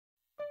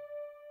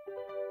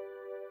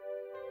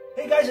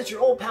Hey guys, it's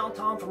your old pal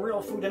Tom from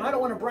Real Food, and I don't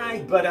want to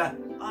brag, but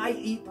I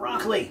eat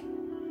broccoli.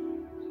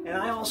 And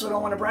I also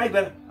don't want to brag,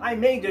 but I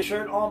made this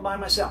shirt all by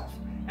myself.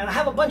 And I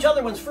have a bunch of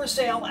other ones for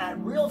sale at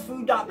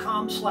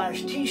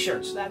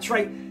realfood.com/t-shirts. That's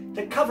right,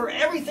 to cover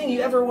everything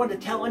you ever want to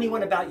tell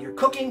anyone about your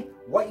cooking,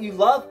 what you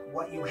love,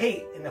 what you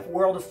hate in the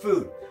world of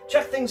food.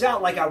 Check things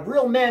out like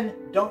Real Men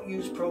Don't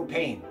Use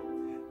Propane.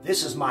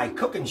 This is my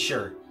cooking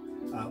shirt.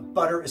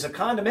 Butter is a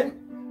condiment.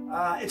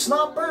 It's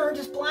not burned,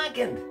 it's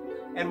blackened.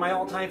 And my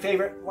all-time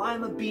favorite,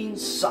 lima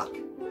beans suck.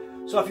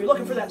 So if you're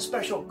looking for that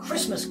special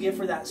Christmas gift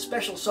for that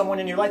special someone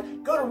in your life,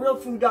 go to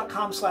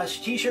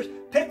realfood.com/t-shirts,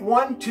 pick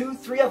 1, 2,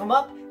 3 of them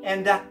up,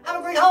 and have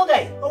a great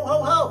holiday. Ho,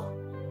 ho, ho.